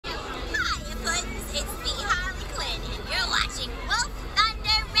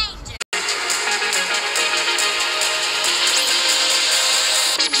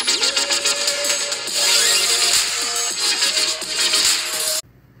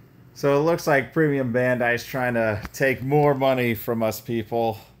So it looks like Premium Bandai's trying to take more money from us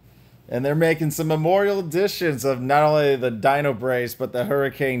people. And they're making some memorial editions of not only the Dino Brace, but the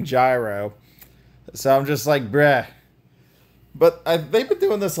Hurricane Gyro. So I'm just like, bruh. But they've been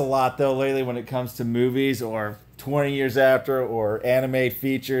doing this a lot, though, lately when it comes to movies or 20 years after or anime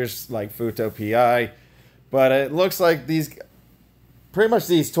features like Futo PI. But it looks like pretty much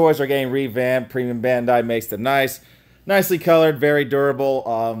these toys are getting revamped. Premium Bandai makes them nice. Nicely colored, very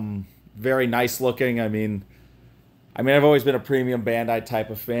durable, very nice looking. I mean, I've always been a Premium Bandai type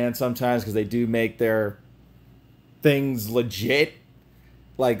of fan sometimes because they do make their things legit,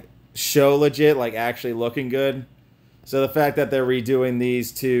 like show legit, like actually looking good. So the fact that they're redoing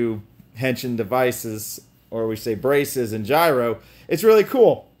these two Henshin devices, or we say braces and gyro, it's really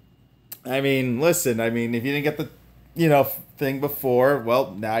cool. I mean, listen, if you didn't get the, thing before,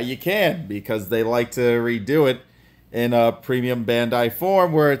 well, now you can because they like to redo it in a Premium Bandai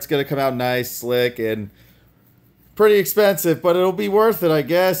form where it's going to come out nice, slick, and pretty expensive, but it'll be worth it, I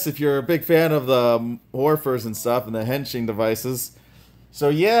guess, if you're a big fan of the Morphers and stuff and the Henshin devices. So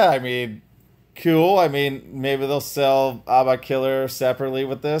yeah, cool. Maybe they'll sell Aba Killer separately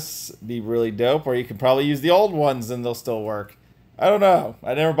with this. Be really dope. Or you can probably use the old ones and they'll still work. I don't know.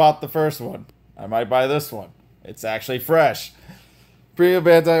 I never bought the first one. I might buy this one. It's actually fresh. Premium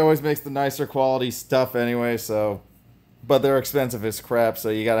Bandai always makes the nicer quality stuff anyway, so... But they're expensive as crap, so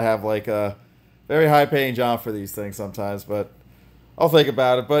you gotta have like a very high-paying job for these things sometimes, but... I'll think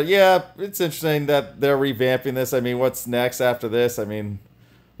about it. But yeah, it's interesting that they're revamping this. What's next after this?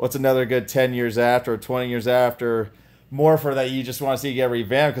 What's another good 10 years after or 20 years after Morpher that you just want to see get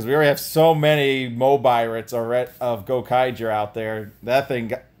revamped? Because we already have so many Mobirates of Gokaiger out there.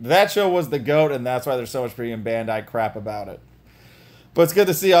 That show was the GOAT, and that's why there's so much Premium Bandai crap about it. But it's good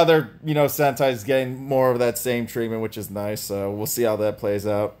to see other, Sentai's getting more of that same treatment, which is nice. So we'll see how that plays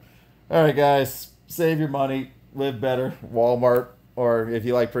out. All right, guys. Save your money. Live better. Walmart. Or if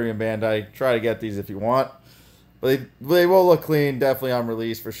you like Premium Bandai, try to get these if you want. But they will look clean, definitely on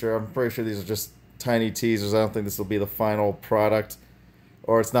release for sure. I'm pretty sure these are just tiny teasers. I don't think this will be the final product.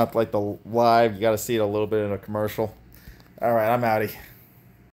 Or it's not like the live. You got to see it a little bit in a commercial. All right, I'm outie.